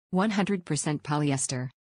100% polyester.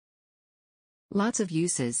 Lots of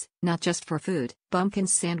uses, not just for food. Bumkins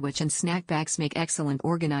sandwich and snack bags make excellent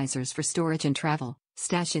organizers for storage and travel.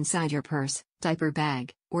 Stash inside your purse, diaper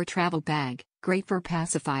bag, or travel bag. Great for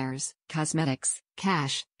pacifiers, cosmetics,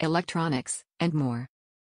 cash, electronics, and more.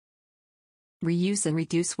 Reuse and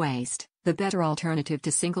reduce waste. The better alternative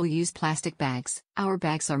to single-use plastic bags. Our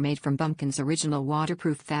bags are made from Bumkins' original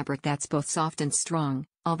waterproof fabric that's both soft and strong.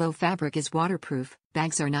 Although fabric is waterproof,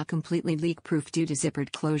 bags are not completely leak-proof due to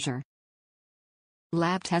zippered closure.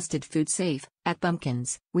 Lab-tested, food safe. At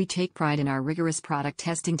Bumkins, we take pride in our rigorous product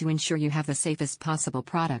testing to ensure you have the safest possible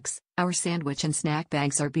products. Our sandwich and snack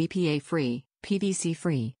bags are BPA-free,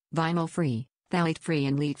 PVC-free, vinyl-free, phthalate-free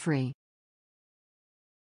and lead-free.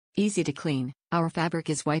 Easy to clean. Our fabric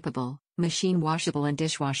is wipeable, machine washable and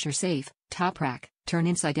dishwasher safe. Top rack, turn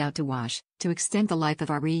inside out to wash. To extend the life of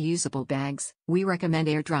our reusable bags, we recommend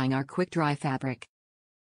air drying our quick dry fabric.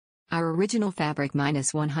 Our original fabric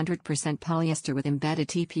minus 100% polyester with embedded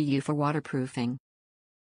TPU for waterproofing.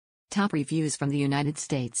 Top reviews from the United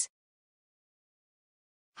States.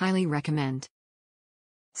 Highly recommend.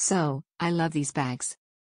 So, I love these bags.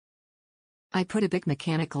 I put a big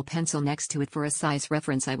mechanical pencil next to it for a size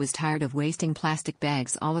reference. I was tired of wasting plastic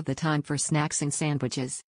bags all of the time for snacks and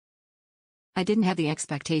sandwiches. I didn't have the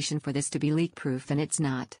expectation for this to be leak-proof, and it's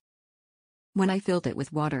not. When I filled it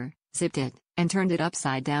with water, zipped it, and turned it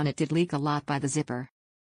upside down, it did leak a lot by the zipper.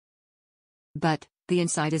 But, the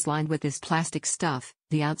inside is lined with this plastic stuff,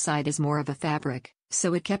 the outside is more of a fabric,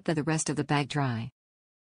 so it kept the rest of the bag dry.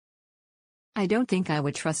 I don't think I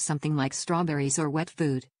would trust something like strawberries or wet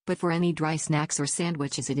food, but for any dry snacks or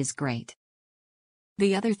sandwiches it is great.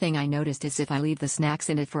 The other thing I noticed is if I leave the snacks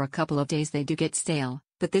in it for a couple of days they do get stale,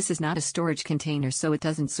 but this is not a storage container so it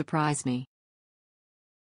doesn't surprise me.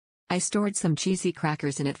 I stored some cheesy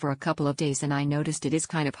crackers in it for a couple of days and I noticed it is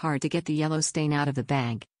kind of hard to get the yellow stain out of the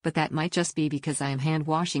bag, but that might just be because I am hand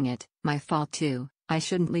washing it. My fault too. I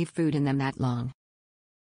shouldn't leave food in them that long.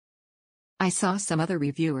 I saw some other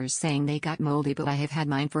reviewers saying they got moldy, but I have had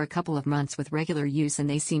mine for a couple of months with regular use and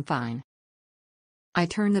they seem fine. I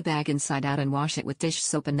turn the bag inside out and wash it with dish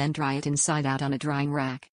soap and then dry it inside out on a drying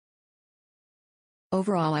rack.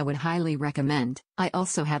 Overall, I would highly recommend. I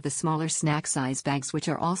also have the smaller snack size bags which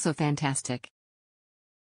are also fantastic.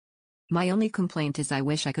 My only complaint is I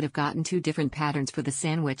wish I could have gotten 2 different patterns for the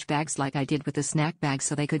sandwich bags like I did with the snack bags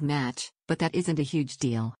so they could match, but that isn't a huge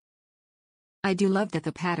deal. I do love that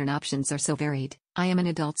the pattern options are so varied. I am an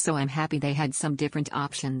adult so I'm happy they had some different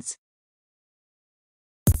options.